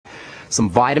some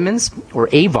vitamins or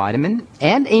a vitamin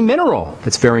and a mineral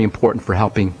that's very important for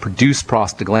helping produce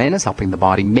prostaglandins, helping the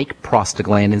body make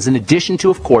prostaglandins, in addition to,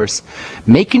 of course,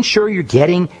 making sure you're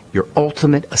getting your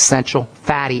ultimate essential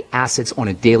fatty acids on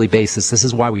a daily basis. This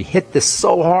is why we hit this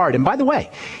so hard. And by the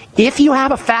way, if you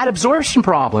have a fat absorption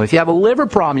problem, if you have a liver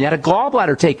problem, you had a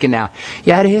gallbladder taken out,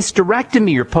 you had a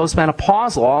hysterectomy, you're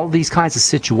postmenopausal, all of these kinds of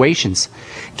situations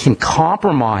can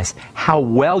compromise how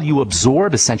well you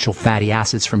absorb essential fatty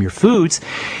acids from your foods.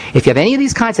 If you have any of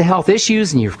these kinds of health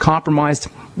issues and you've compromised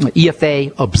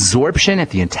EFA absorption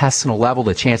at the intestinal level,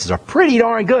 the chances are pretty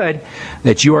darn good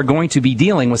that you are going to be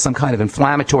dealing with some kind of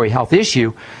inflammatory health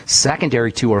issue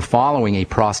secondary to or following a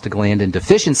prostaglandin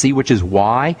deficiency, which is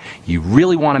why you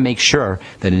really want to make sure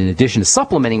that in addition to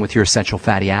supplementing with your essential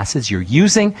fatty acids, you're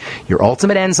using your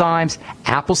ultimate enzymes,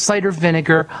 apple cider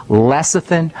vinegar,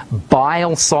 lecithin,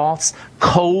 bile salts,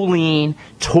 choline,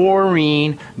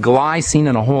 taurine, glycine,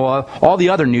 and all the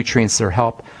other nutrients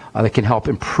that can help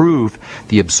improve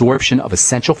the absorption of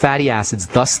essential fatty acids,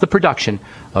 thus the production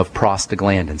of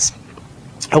prostaglandins.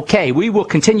 Okay, we will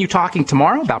continue talking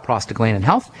tomorrow about prostaglandin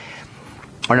health.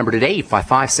 Our number today,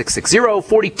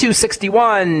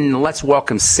 855-660-4261. Let's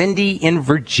welcome Cindy in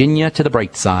Virginia to the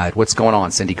bright side. What's going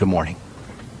on, Cindy? Good morning.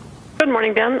 Good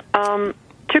morning, Ben.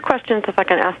 Two questions, if I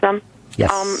can ask them.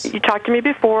 Yes. You talked to me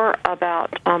before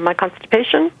about my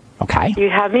constipation. Okay. You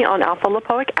have me on alpha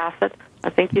lipoic acid. I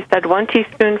think you said 1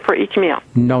 teaspoon for each meal.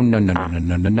 No. Okay,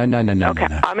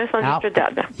 I misunderstood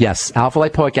that. Yes, alpha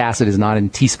lipoic acid is not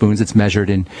in teaspoons. It's measured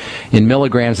in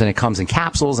milligrams, and it comes in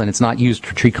capsules, and it's not used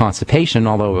to treat constipation,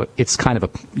 although it's kind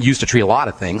of used to treat a lot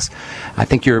of things. I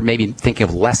think you're maybe thinking of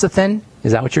lecithin.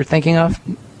 Is that what you're thinking of?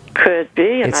 Could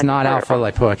be. It's not alpha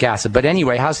lipoic acid. But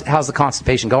anyway, how's the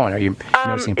constipation going? Are you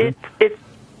noticing improvement? It's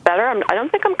better. I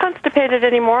don't think I'm constipated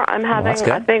anymore. I'm having,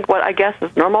 I think, what I guess is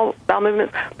normal bowel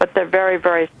movements, but they're very,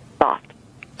 very soft.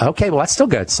 Okay, well, that's still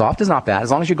good. Soft is not bad,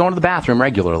 as long as you're going to the bathroom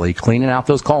regularly, cleaning out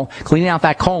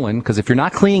that colon, because if you're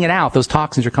not cleaning it out, those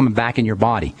toxins are coming back in your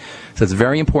body. So it's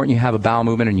very important you have a bowel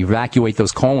movement and you evacuate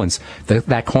those colons,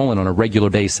 that colon on a regular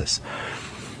basis.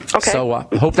 Okay. So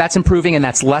hope that's improving, and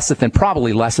that's lecithin,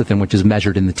 probably lecithin, which is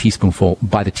measured in the teaspoonful,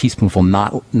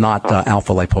 not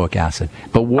alpha lipoic acid.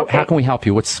 But how can we help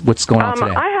you? What's going on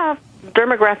today? I have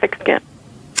dermographic skin.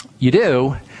 You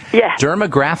do? Yeah.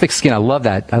 Dermographic skin. I love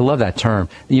that term.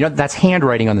 You know, that's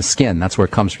handwriting on the skin. That's where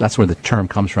the term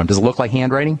comes from. Does it look like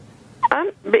handwriting?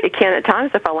 It can at times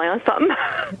if I lay on something.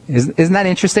 Isn't that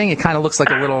interesting? It kind of looks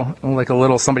like a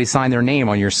little somebody signed their name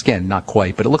on your skin. Not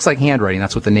quite, but it looks like handwriting.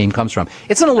 That's what the name comes from.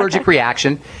 It's an allergic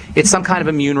reaction. It's some kind of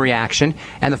immune reaction.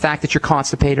 And the fact that you're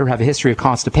constipated or have a history of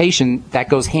constipation, that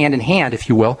goes hand in hand, if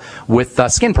you will, with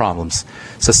skin problems.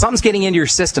 So something's getting into your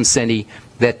system, Cindy,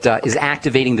 that is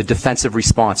activating the defensive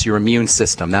response, your immune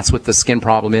system. That's what the skin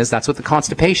problem is. That's what the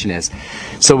constipation is.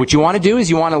 So what you want to do is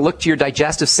you want to look to your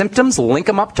digestive symptoms, link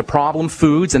them up to problem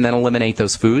foods, and then eliminate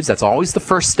those foods. That's always the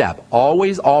first step.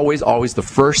 Always, always, always the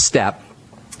first step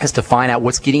is to find out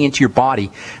what's getting into your body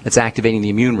that's activating the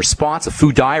immune response. A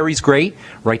food diary is great.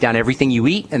 Write down everything you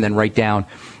eat and then write down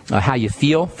how you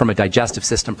feel from a digestive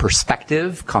system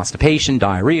perspective, constipation,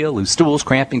 diarrhea, loose stools,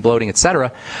 cramping, bloating,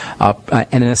 etc., and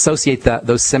then associate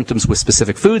those symptoms with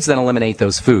specific foods, then eliminate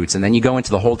those foods. And then you go into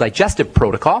the whole digestive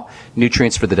protocol,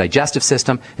 nutrients for the digestive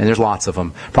system, and there's lots of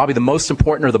them. Probably the most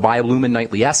important are the Biolumin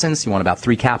Nightly Essence. You want about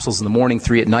 3 capsules in the morning,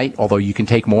 3 at night, although you can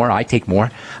take more. I take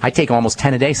more. I take almost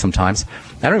 10 a day sometimes.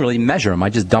 I don't really measure them. I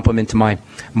just dump them into my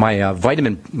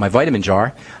vitamin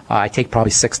jar. I take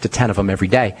probably 6 to 10 of them every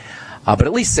day. But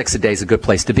at least 6 a day is a good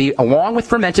place to be. Along with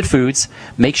fermented foods,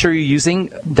 make sure you're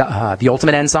using the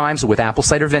ultimate enzymes with apple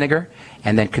cider vinegar,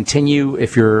 and then continue,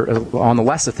 if you're on the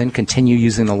lecithin, continue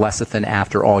using the lecithin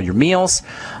after all your meals.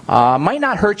 Might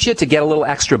not hurt you to get a little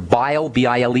extra bile,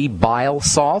 B-I-L-E, bile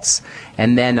salts.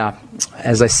 And then,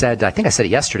 as I said, I think I said it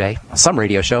yesterday, some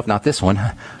radio show, if not this one,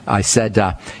 I said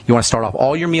you want to start off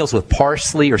all your meals with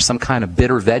parsley or some kind of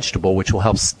bitter vegetable, which will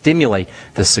help stimulate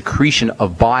the secretion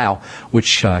of bile,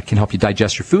 which can help you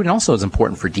digest your food, and also is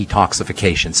important for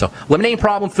detoxification. So eliminating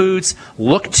problem foods,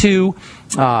 look to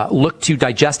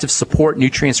digestive support,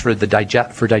 nutrients for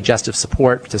digestive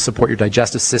support, to support your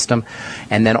digestive system,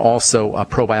 and then also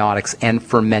probiotics and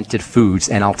fermented foods.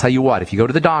 And I'll tell you what, if you go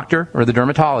to the doctor or the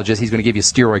dermatologist, he's going to give you a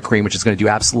steroid cream, which is going to do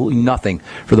absolutely nothing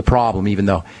for the problem, even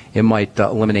though it might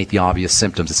eliminate the obvious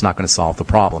symptoms. It's not going to solve the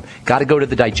problem. Got to go to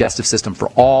the digestive system for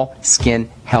all skin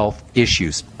health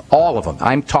issues. All of them.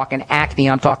 I'm talking acne,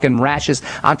 I'm talking rashes,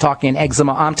 I'm talking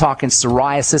eczema, I'm talking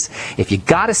psoriasis. If you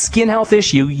got a skin health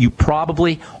issue, you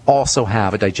probably also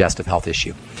have a digestive health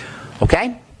issue.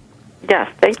 Okay?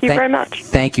 Yes, thank you very much.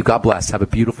 Thank you. God bless. Have a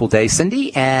beautiful day,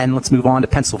 Cindy. And let's move on to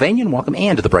Pennsylvania and welcome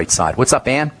Ann to the bright side. What's up,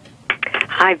 Ann?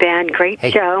 Hi, Ben. Great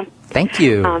show. Thank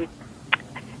you.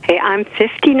 Hey, I'm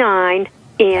 59,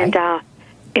 and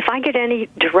if I get any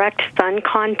direct sun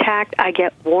contact, I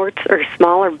get warts or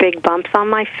small or big bumps on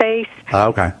my face.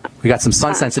 Okay. We got some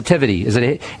sun sensitivity. Is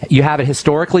it you have it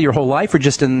historically your whole life or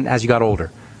just as you got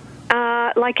older?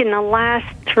 Like in the last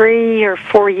 3 or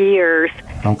 4 years.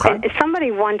 Okay. And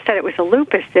somebody once said it was a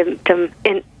lupus symptom,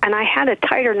 and I had a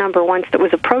titer number once that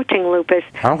was approaching lupus.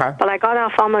 Okay. But I got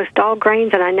off almost all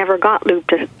grains, and I never got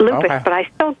lupus. Okay. But I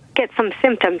still get some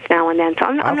symptoms now and then, so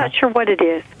I'm not sure what it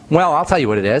is. Well, I'll tell you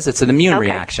what it is. It's an immune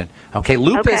reaction. Okay,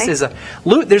 lupus is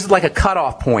there's like a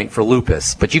cutoff point for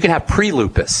lupus, but you can have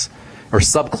pre-lupus or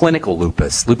subclinical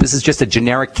lupus. Lupus is just a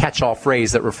generic catch-all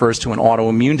phrase that refers to an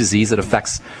autoimmune disease that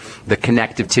affects the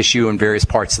connective tissue in various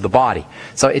parts of the body.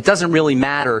 So it doesn't really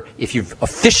matter if you've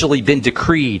officially been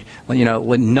decreed,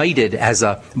 knighted as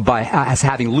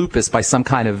having lupus by some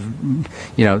kind of,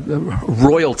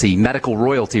 royalty, medical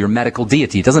royalty or medical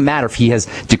deity. It doesn't matter if he has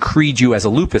decreed you as a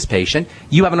lupus patient.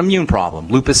 You have an immune problem,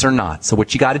 lupus or not. So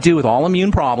what you got to do with all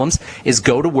immune problems is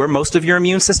go to where most of your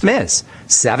immune system is.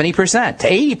 70% to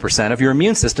 80% of your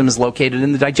immune system is located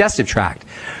in the digestive tract.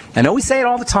 I know we say it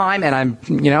all the time, and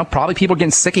probably people are getting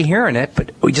sick of hearing it,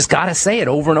 but we just got to say it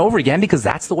over and over again because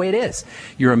that's the way it is.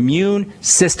 Your immune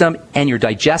system and your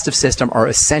digestive system are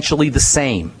essentially the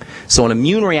same. So an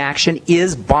immune reaction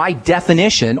is, by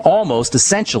definition, almost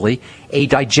essentially a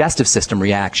digestive system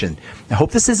reaction. I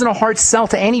hope this isn't a hard sell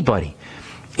to anybody.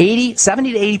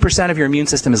 70 to 80% of your immune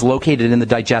system is located in the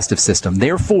digestive system.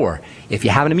 Therefore, if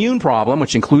you have an immune problem,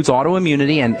 which includes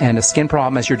autoimmunity and a skin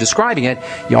problem as you're describing it,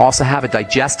 you also have a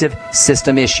digestive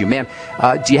system issue. Ma'am,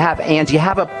 do you have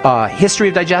a history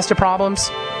of digestive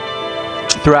problems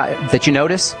throughout that you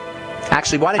notice?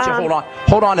 Actually, why don't you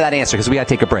hold on to that answer because we got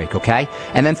to take a break, okay?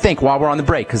 And then think while we're on the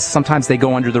break because sometimes they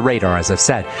go under the radar, as I've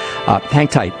said. Hang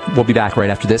tight. We'll be back right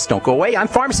after this. Don't go away. I'm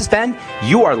Pharmacist Ben.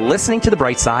 You are listening to The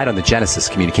Bright Side on the Genesis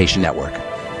Communication Network.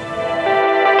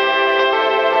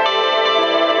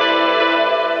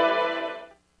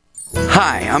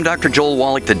 Hi, I'm Dr. Joel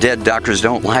Wallach, the Dead Doctors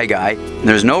Don't Lie guy. And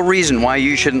there's no reason why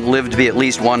you shouldn't live to be at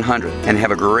least 100 and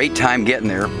have a great time getting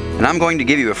there. And I'm going to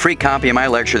give you a free copy of my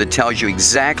lecture that tells you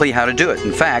exactly how to do it.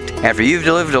 In fact, after you've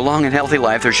lived a long and healthy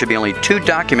life, there should be only 2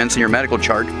 documents in your medical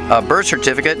chart, a birth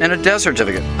certificate and a death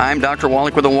certificate. I'm Dr.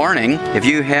 Wallach with a warning. If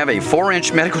you have a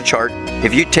 4-inch medical chart,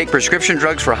 if you take prescription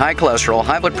drugs for high cholesterol,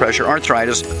 high blood pressure,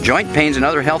 arthritis, joint pains, and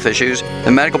other health issues, the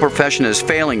medical profession is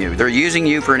failing you. They're using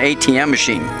you for an ATM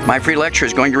machine. My free lecture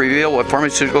is going to reveal what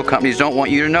pharmaceutical companies don't want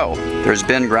you to know. There's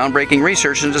been groundbreaking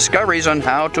research and discoveries on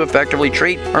how to effectively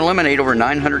treat or eliminate over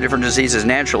 900 different diseases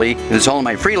naturally, and it's all in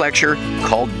my free lecture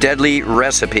called Deadly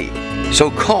Recipe. So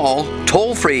call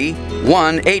toll-free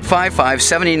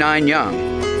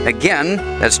 1-855-79-YOUNG. Again,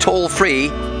 that's toll-free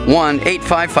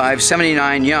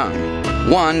 1-855-79-YOUNG.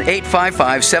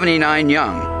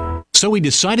 1-855-79-YOUNG. So we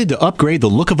decided to upgrade the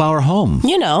look of our home.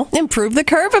 Improve the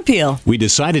curb appeal. We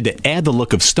decided to add the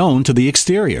look of stone to the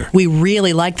exterior. We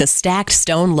really like the stacked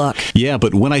stone look. Yeah,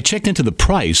 but when I checked into the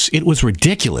price, it was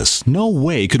ridiculous. No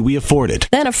way could we afford it.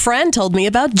 Then a friend told me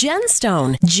about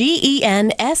Genstone.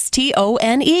 Genstone.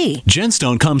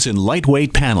 Genstone comes in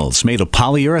lightweight panels made of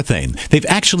polyurethane. They've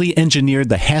actually engineered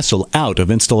the hassle out of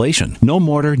installation. No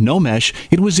mortar, no mesh.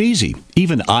 It was easy.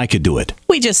 Even I could do it.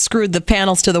 We just screwed the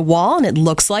panels to the wall and it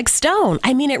looks like stone.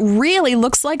 I mean, it really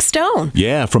looks like stone.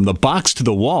 Yeah, from the box to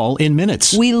the wall in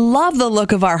minutes. We love the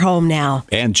look of our home now.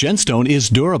 And Genstone is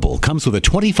durable, comes with a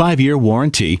 25-year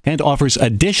warranty, and offers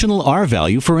additional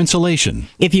R-value for insulation.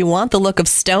 If you want the look of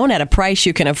stone at a price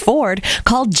you can afford,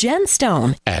 call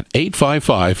Genstone at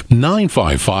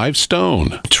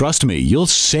 855-955-STONE. Trust me, you'll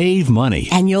save money.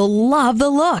 And you'll love the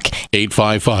look.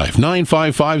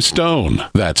 855-955-STONE.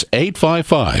 That's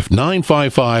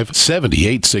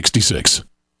 855-955-7866.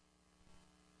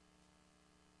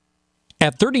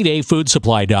 At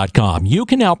 30dayfoodsupply.com, you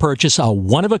can now purchase a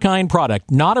one-of-a-kind product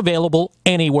not available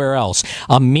anywhere else.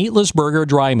 A meatless burger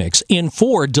dry mix in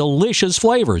 4 delicious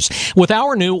flavors. With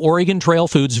our new Oregon Trail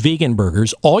Foods vegan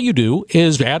burgers, all you do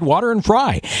is add water and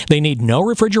fry. They need no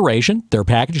refrigeration. They're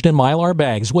packaged in Mylar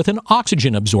bags with an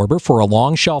oxygen absorber for a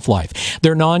long shelf life.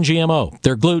 They're non-GMO.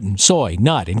 They're gluten, soy,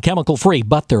 nut, and chemical-free,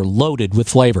 but they're loaded with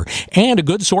flavor. And a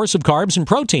good source of carbs and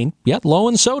protein, yet low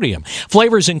in sodium.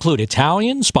 Flavors include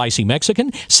Italian, spicy Mexican,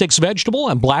 Mexican, 6 vegetable,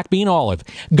 and black bean olive.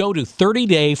 Go to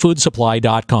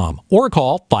 30dayfoodsupply.com or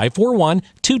call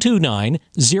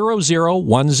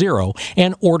 541-229-0010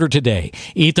 and order today.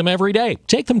 Eat them every day,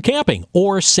 take them camping,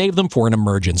 or save them for an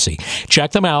emergency.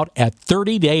 Check them out at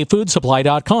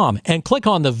 30dayfoodsupply.com and click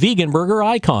on the vegan burger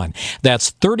icon.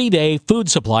 That's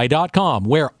 30dayfoodsupply.com,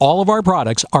 where all of our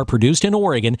products are produced in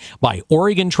Oregon by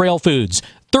Oregon Trail Foods.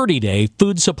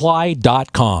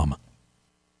 30dayfoodsupply.com.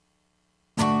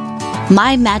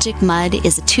 My Magic Mud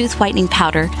is a tooth whitening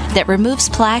powder that removes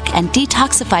plaque and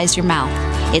detoxifies your mouth.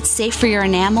 It's safe for your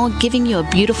enamel, giving you a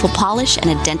beautiful polish and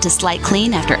a dentist-like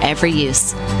clean after every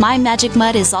use. My Magic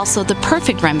Mud is also the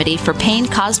perfect remedy for pain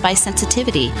caused by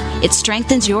sensitivity. It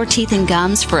strengthens your teeth and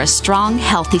gums for a strong,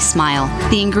 healthy smile.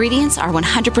 The ingredients are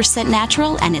 100%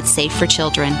 natural and it's safe for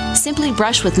children. Simply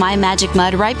brush with My Magic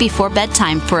Mud right before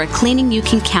bedtime for a cleaning you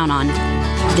can count on.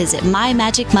 Visit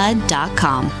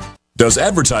mymagicmud.com. Does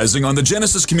advertising on the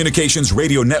Genesis Communications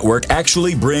radio network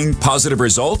actually bring positive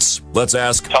results? Let's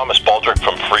ask Thomas Baldrick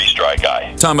from Freeze Dry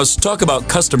Guy. Thomas, talk about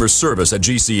customer service at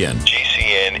GCN.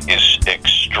 GCN is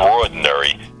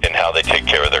extraordinary in how they take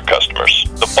care of their customers.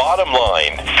 The bottom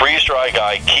line, Freeze Dry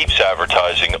Guy keeps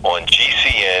advertising on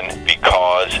GCN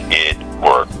because it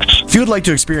works. If you would like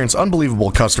to experience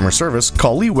unbelievable customer service,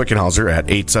 call Lee Wickenhauser at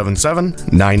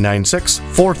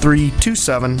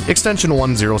 877-996-4327, extension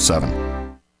 107.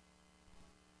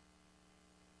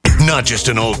 Not just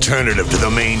an alternative to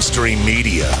the mainstream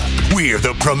media. We're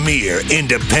the premier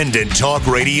independent talk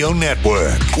radio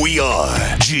network. We are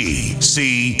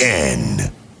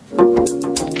GCN.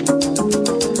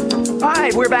 All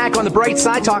right, we're back on the bright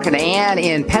side talking to Ann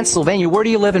in Pennsylvania. Where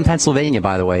do you live in Pennsylvania,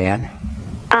 by the way, Ann?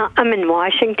 I'm in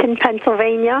Washington,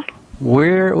 Pennsylvania.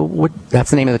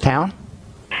 That's the name of the town?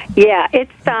 Yeah,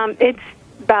 it's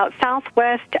about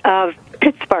southwest of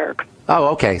Pittsburgh. Oh,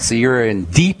 okay. So you're in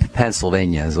deep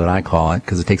Pennsylvania is what I call it,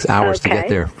 because it takes hours to get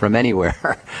there from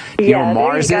anywhere. You know where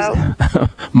Mars is?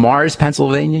 Mars,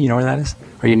 Pennsylvania. You know where that is?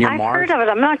 Are you near Mars? I've heard of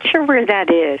it. I'm not sure where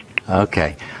that is.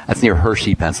 Okay. That's near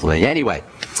Hershey, Pennsylvania. Anyway,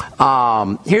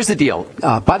 here's the deal.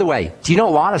 By the way, do you know a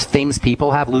lot of famous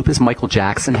people have lupus? Michael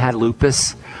Jackson had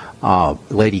lupus.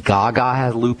 Lady Gaga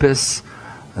had lupus.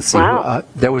 Let's see. Wow.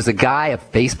 There was a guy, a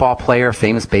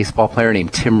famous baseball player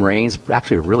named Tim Raines,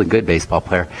 actually a really good baseball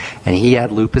player, and he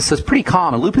had lupus. So it's pretty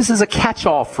common. Lupus is a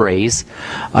catch-all phrase.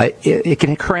 It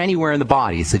can occur anywhere in the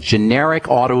body. It's a generic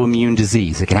autoimmune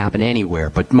disease. It can happen anywhere,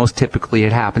 but most typically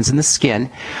it happens in the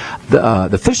skin. The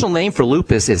official name for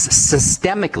lupus is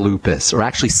systemic lupus, or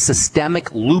actually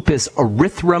systemic lupus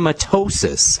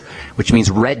erythematosus, which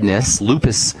means redness.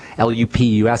 Lupus,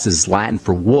 L-U-P-U-S, is Latin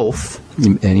for wolf.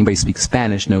 Anybody who speaks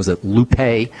Spanish knows that lupe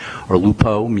or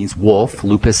lupo means wolf.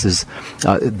 Lupus is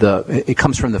it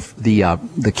comes from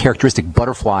the characteristic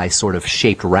butterfly sort of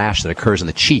shaped rash that occurs in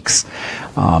the cheeks,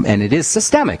 and it is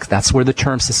systemic. That's where the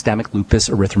term systemic lupus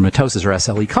erythematosus, or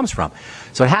SLE, comes from.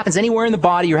 So it happens anywhere in the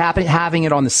body. You're having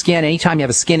it on the skin. Anytime you have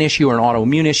a skin issue or an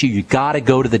autoimmune issue, you got to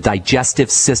go to the digestive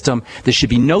system. There should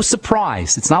be no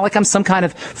surprise. It's not like I'm some kind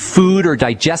of food or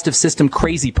digestive system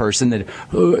crazy person that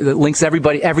links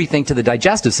everything to the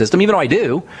digestive system, even though I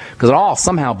do, because it all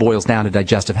somehow boils down to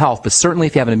digestive health. But certainly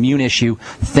if you have an immune issue,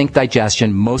 think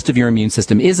digestion. Most of your immune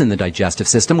system is in the digestive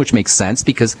system, which makes sense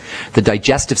because the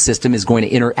digestive system is going to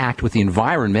interact with the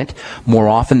environment more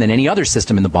often than any other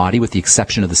system in the body, with the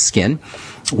exception of the skin,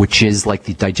 which is like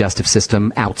the digestive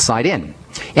system outside in.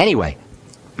 Anyway,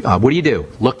 what do?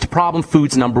 Look to problem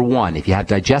foods number one. If you have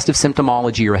digestive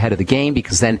symptomology, you're ahead of the game,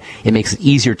 because then it makes it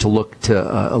easier to look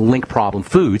to link problem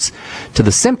foods to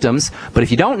the symptoms. But if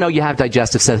you don't know you have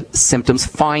digestive symptoms,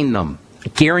 find them.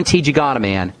 Guaranteed you got them,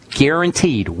 man.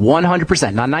 Guaranteed.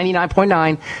 100%. Not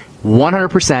 99.9.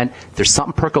 100%. There's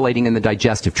something percolating in the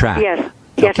digestive tract. Yes.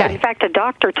 Yes, okay. In fact, a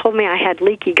doctor told me I had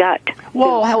leaky gut.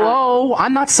 Well, hello.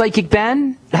 I'm not psychic,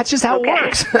 Ben. That's just how it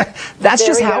works. That's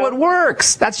just how it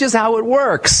works. That's just how it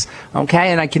works.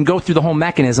 Okay? And I can go through the whole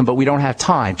mechanism, but we don't have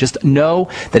time. Just know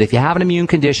that if you have an immune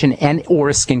condition and or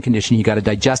a skin condition, you got a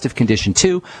digestive condition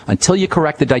too. Until you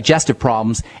correct the digestive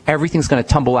problems, everything's going to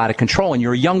tumble out of control. And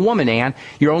you're a young woman, Ann.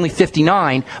 You're only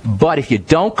 59. But if you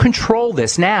don't control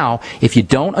this now, if you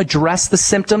don't address the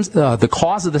symptoms, the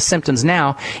cause of the symptoms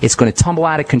now, it's going to tumble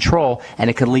out of control, and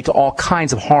it can lead to all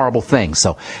kinds of horrible things.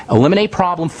 So eliminate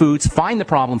problem foods, find the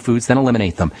problem problem foods, then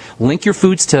eliminate them. Link your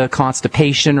foods to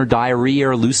constipation or diarrhea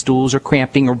or loose stools or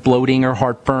cramping or bloating or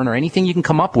heartburn or anything you can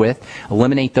come up with.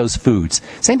 Eliminate those foods.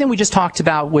 Same thing we just talked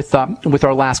about with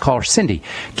our last caller, Cindy.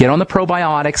 Get on the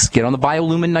probiotics, get on the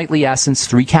Biolumin Nightly Essence,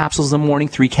 3 capsules in the morning,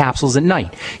 3 capsules at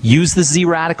night. Use the Z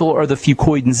Radical or the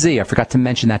Fucoidan Z. I forgot to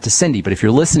mention that to Cindy, but if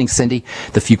you're listening, Cindy,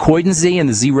 the Fucoidan Z and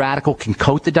the Z Radical can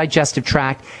coat the digestive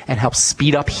tract and help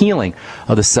speed up healing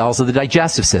of the cells of the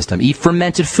digestive system. Eat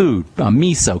fermented food,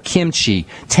 miso, kimchi,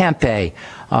 tempeh,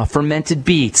 fermented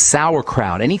beets,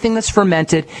 sauerkraut. Anything that's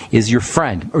fermented is your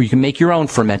friend. Or you can make your own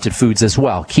fermented foods as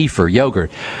well. Kefir,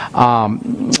 yogurt.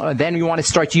 Then you want to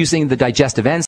start using the digestive enzymes.